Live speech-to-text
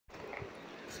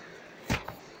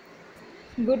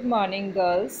Good morning,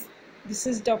 girls. This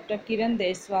is Dr. Kiran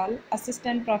Deshwal,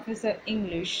 Assistant Professor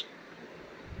English.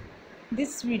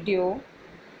 This video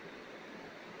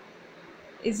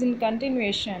is in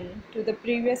continuation to the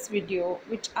previous video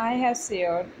which I have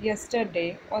shared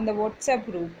yesterday on the WhatsApp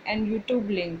group and YouTube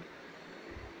link.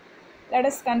 Let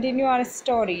us continue our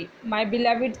story, My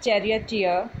Beloved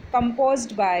Charioteer,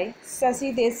 composed by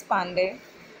Shashi Deshpande.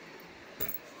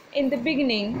 In the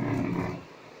beginning,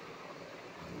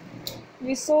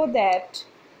 we saw that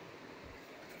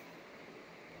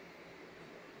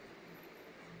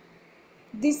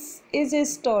this is a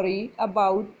story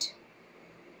about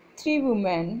three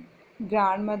women,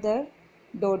 grandmother,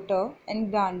 daughter,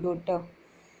 and granddaughter.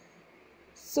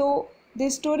 So the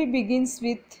story begins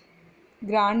with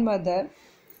grandmother,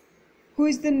 who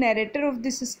is the narrator of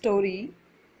this story.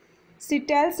 She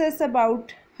tells us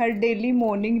about her daily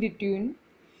morning routine,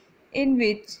 in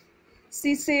which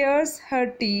she shares her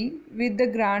tea with the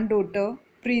granddaughter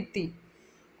Preeti.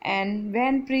 And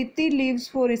when Preeti leaves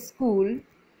for school,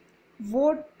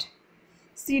 what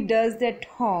she does at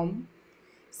home,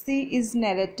 she is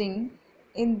narrating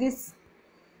in this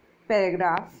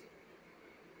paragraph.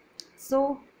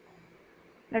 So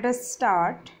let us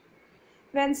start.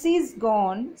 When she is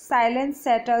gone, silence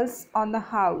settles on the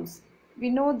house. We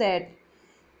know that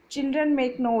children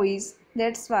make noise,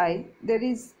 that's why there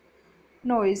is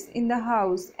noise in the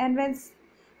house. And when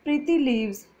Preeti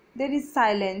leaves, there is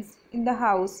silence in the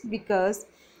house because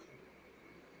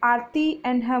Aarti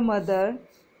and her mother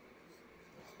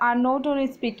are not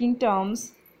on speaking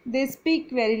terms. They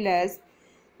speak very less.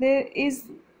 There is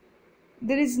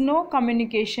no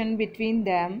communication between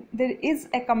them. There is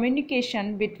a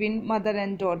communication between mother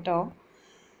and daughter.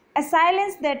 A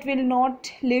silence that will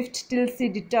not lift till she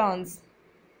returns.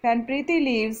 When Preeti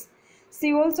leaves,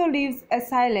 she also leaves a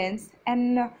silence,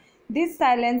 and this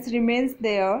silence remains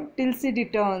there till she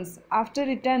returns. After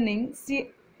returning, she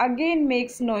again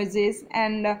makes noises,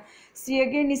 and she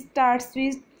again starts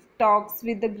sweet talks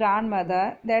with the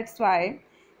grandmother. That's why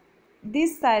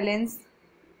this silence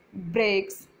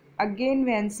breaks again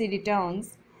when she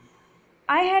returns.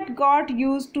 I had got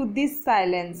used to this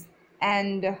silence,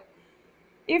 and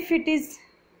if it is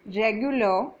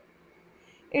regular,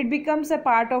 it becomes a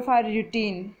part of our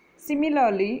routine.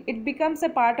 Similarly, it becomes a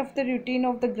part of the routine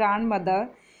of the grandmother.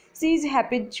 She is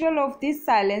habitual of this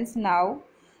silence now,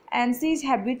 and she is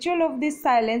habitual of this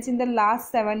silence in the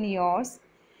last 7 years.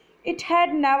 It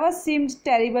had never seemed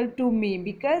terrible to me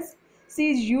because she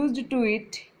is used to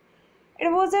it. It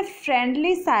was a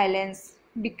friendly silence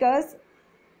because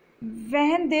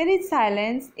when there is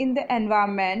silence in the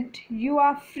environment, you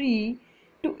are free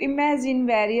to imagine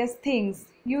various things.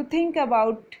 You think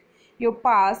about your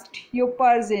past, your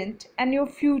present, and your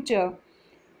future.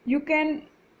 You can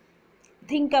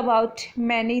think about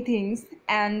many things,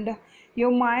 and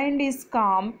your mind is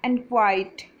calm and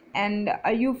quiet, and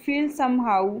you feel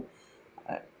somehow,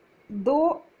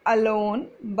 though alone,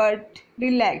 but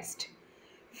relaxed,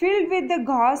 filled with the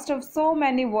ghost of so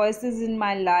many voices in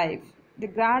my life. The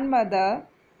grandmother's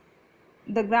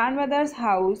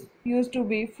house used to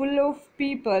be full of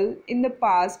people in the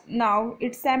past. Now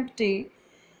it's empty.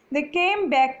 They came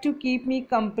back to keep me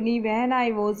company when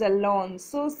I was alone.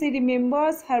 So she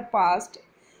remembers her past.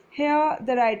 Here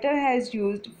the writer has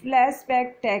used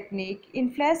flashback technique.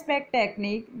 In flashback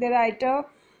technique, the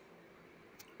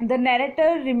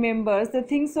narrator remembers the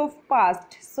things of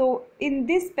past. So in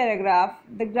this paragraph,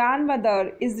 the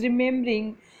grandmother is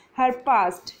remembering her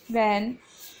past when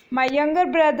my younger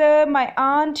brother, my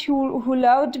aunt who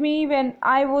loved me when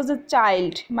I was a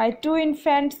child, my two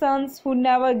infant sons who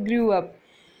never grew up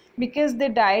because they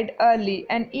died early,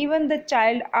 and even the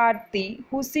child Aarti,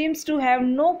 who seems to have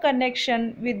no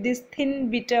connection with this thin,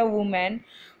 bitter woman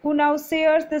who now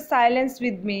shares the silence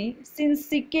with me. Since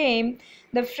she came,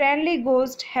 the friendly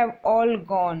ghosts have all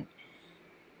gone.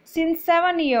 Since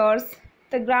 7 years,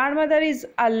 the grandmother is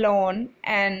alone,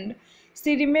 and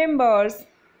she remembers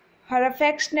her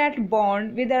affectionate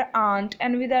bond with her aunt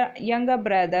and with her younger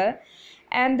brother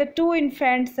and the two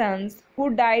infant sons who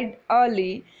died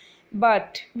early.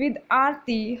 But with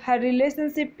Aarti, her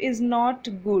relationship is not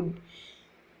good.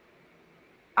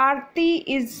 Aarti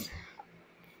is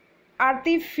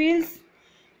Aarti feels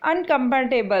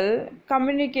uncomfortable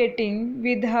communicating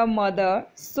with her mother.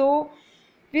 So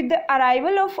with the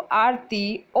arrival of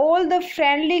Aarti, all the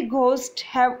friendly ghosts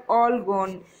have all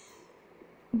gone.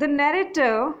 The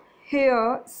narrator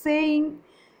here saying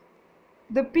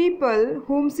the people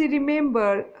whom she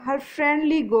remember, her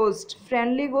ghost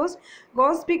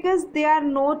because they are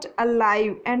not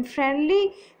alive, and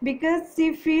friendly because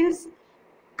she feels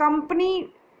company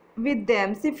with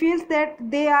them. She feels that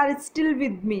they are still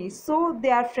with me, so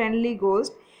they are friendly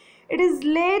ghosts. It is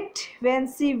late when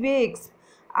she wakes.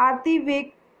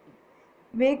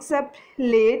 Wakes up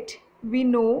late. We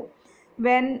know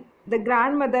when the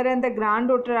grandmother and the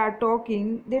granddaughter are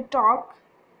talking, they talk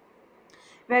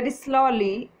very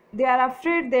slowly. They are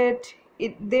afraid that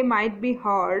they might be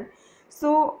heard.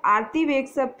 So Aarti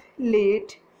wakes up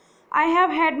late. I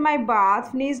have had my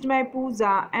bath, finished my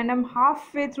puja, and am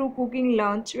halfway through cooking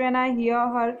lunch when I hear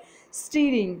her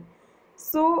stirring.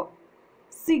 So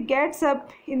she gets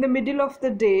up in the middle of the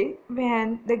day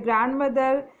when the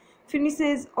grandmother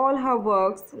finishes all her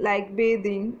works like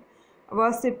bathing,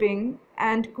 worshipping,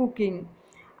 and cooking.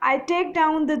 I take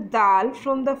down the dal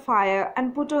from the fire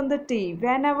and put on the tea.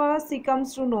 Whenever she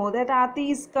comes to know that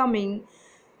Aarti is coming,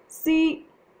 she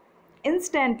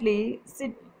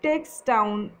she takes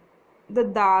down the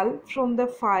dal from the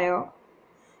fire.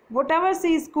 Whatever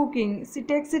she is cooking, she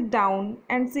takes it down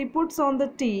and she puts on the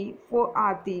tea for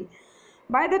Aarti.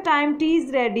 By the time tea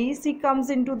is ready, she comes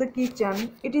into the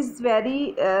kitchen. It is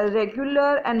very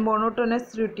regular and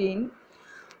monotonous routine.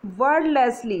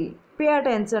 Wordlessly, pay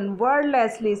attention,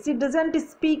 wordlessly. She doesn't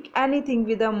speak anything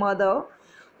with her mother.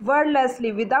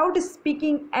 Wordlessly, without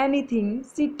speaking anything,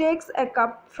 she takes a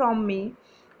cup from me,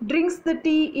 drinks the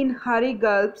tea in hurry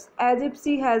gulps as if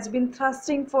she has been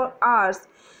thirsting for hours,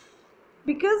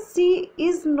 because she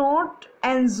is not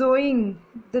enjoying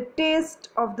the taste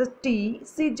of the tea.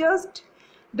 She just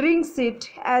drinks it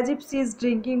as if she is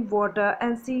drinking water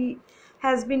and she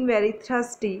has been very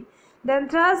thirsty. Then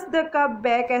thrusts the cup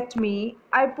back at me.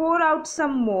 I pour out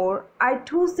some more. I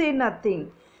too say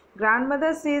nothing.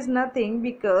 Grandmother says nothing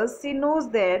because she knows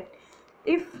that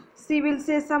if she will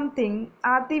say something,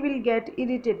 Aarti will get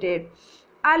irritated.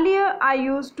 Earlier, I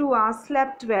used to ask,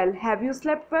 slept well? Have you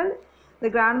slept well? The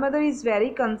grandmother is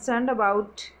very concerned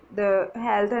about the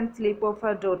health and sleep of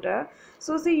her daughter.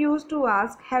 So she used to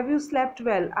ask, have you slept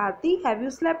well? Aarti, have you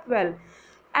slept well?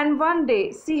 And one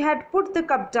day she had put the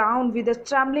cup down with a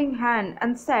trembling hand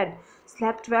and said,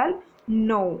 slept well?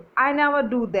 No, I never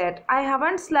do that. I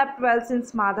haven't slept well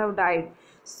since Madhav died.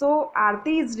 So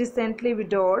Aarti is recently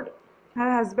widowed.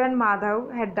 Her husband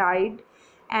Madhav had died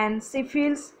and she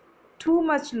feels too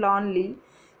much lonely.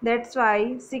 That's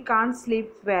why she can't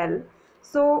sleep well.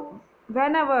 So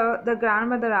whenever the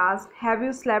grandmother asks, have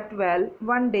you slept well?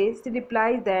 One day she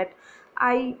replies that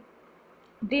I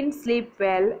didn't sleep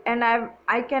well and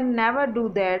I can never do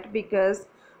that because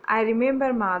I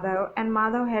remember Madhav and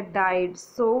Madhav had died,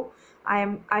 so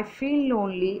I feel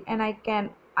lonely and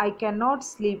I cannot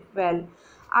sleep well.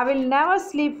 I will never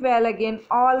sleep well again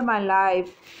all my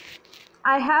life.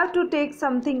 I have to take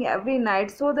something every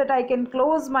night so that I can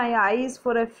close my eyes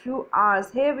for a few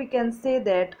hours. Here we can say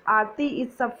that Aarti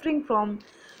is suffering from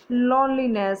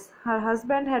loneliness. Her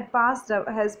husband has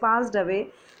passed away,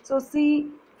 so she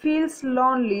feels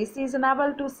lonely. She is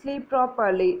unable to sleep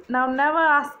properly. Now never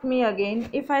ask me again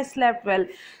if I slept well.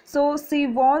 So she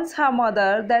warns her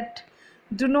mother that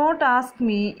do not ask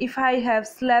me if I have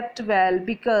slept well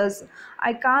because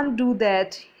I can't do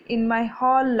that in my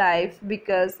whole life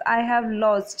because I have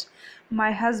lost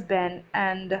my husband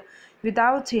and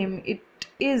without him it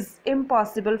is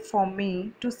impossible for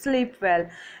me to sleep well.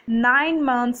 9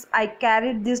 months I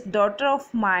carried this daughter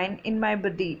of mine in my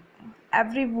body.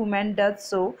 Every woman does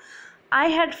so. I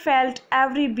had felt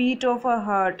every beat of her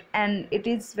heart, and it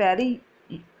is very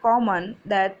common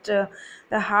that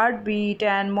the heartbeat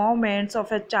and movements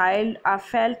of a child are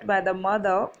felt by the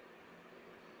mother,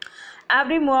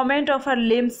 every movement of her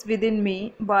limbs within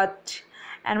me. But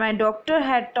and my doctor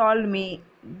had told me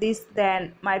this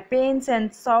then, my pains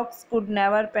and shocks could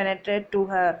never penetrate to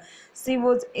her. She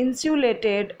was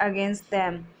insulated against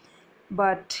them.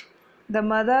 But the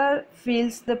mother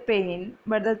feels the pain,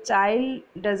 but the child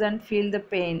doesn't feel the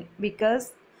pain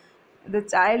because the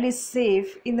child is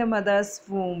safe in the mother's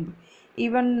womb.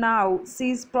 Even now,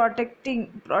 she is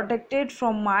protected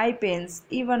from my pains.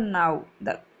 Even now,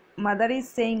 the mother is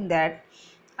saying that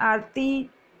Aarti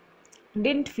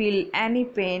didn't feel any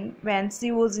pain when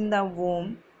she was in the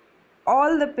womb.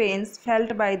 All the pains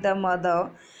felt by the mother,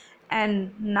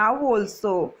 and now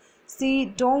also she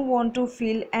don't want to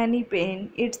feel any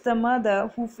pain. It's the mother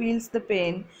who feels the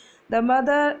pain. The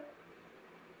mother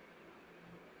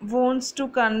wants to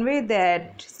convey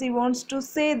that, she wants to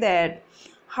say that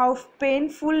how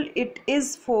painful it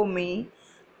is for me.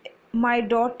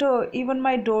 Even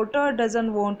my daughter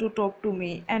doesn't want to talk to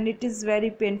me and it is very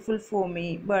painful for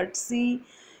me, but she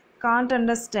can't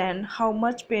understand how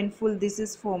much painful this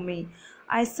is for me.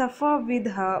 I suffer with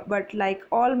her, but like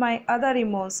all my other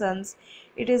emotions,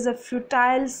 it is a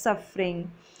futile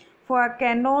suffering. who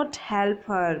cannot help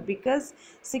her because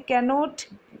she cannot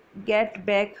get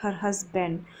back her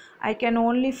husband. I can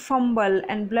only fumble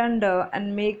and blunder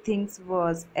and make things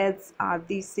worse, as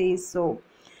Aarti says so.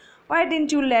 Why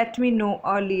didn't you let me know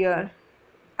earlier?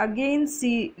 Again,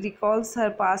 she recalls her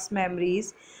past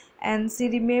memories and she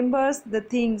remembers the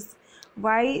things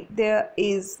why there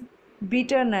is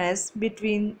bitterness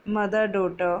between mother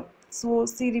daughter. So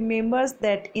she remembers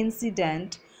that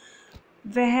incident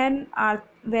when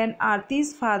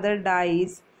Aarti's father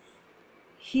dies.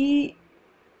 He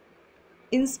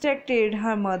instructed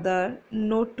her mother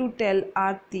not to tell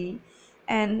Aarti,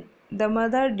 and the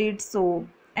mother did so,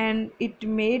 and it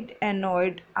made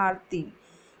annoyed Aarti.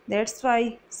 That's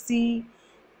why she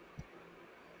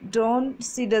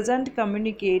doesn't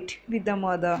communicate with the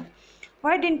mother.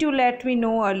 Why didn't you let me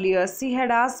know earlier? She had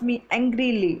asked me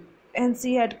angrily, and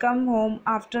she had come home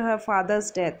after her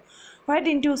father's death. Why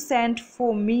didn't you send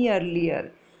for me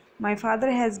earlier? My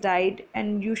father has died,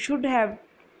 and you should have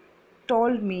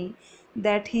told me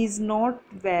that he is not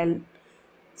well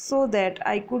so that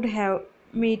I could have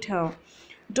met her.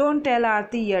 Don't tell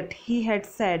Aarti yet, he had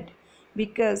said,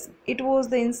 because it was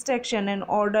the instruction and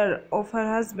order of her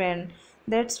husband.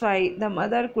 That's why the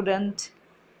mother couldn't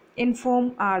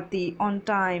inform Aarti on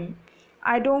time.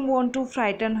 I don't want to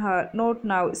frighten her, not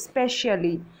now,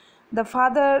 especially. The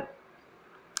father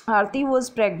Aarti was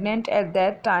pregnant at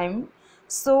that time,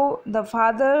 so the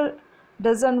father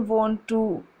doesn't want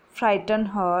to frighten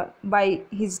her by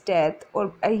his death or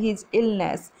by his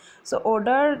illness. So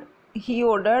he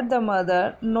ordered the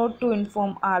mother not to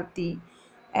inform Aarti,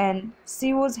 and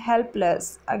she was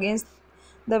helpless against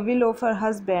the will of her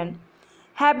husband.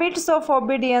 Habits of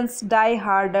obedience die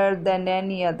harder than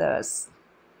any others.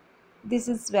 This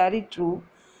is very true.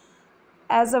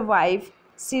 As a wife,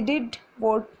 she did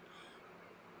what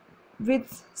which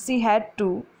she had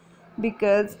to,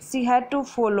 because she had to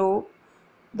follow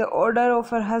the order of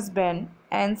her husband,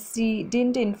 and she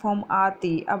didn't inform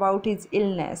Aarti about his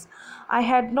illness. I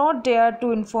had not dared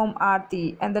to inform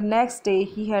Aarti, and the next day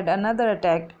he had another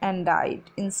attack and died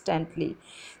instantly.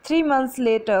 3 months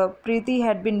later, Preeti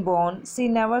had been born. She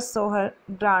never saw her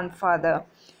grandfather.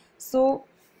 So,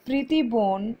 Preeti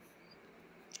born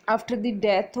after the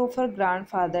death of her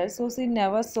grandfather, so she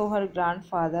never saw her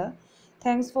grandfather.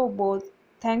 Thanks for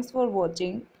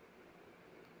watching.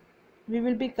 We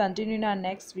will be continuing our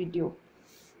next video.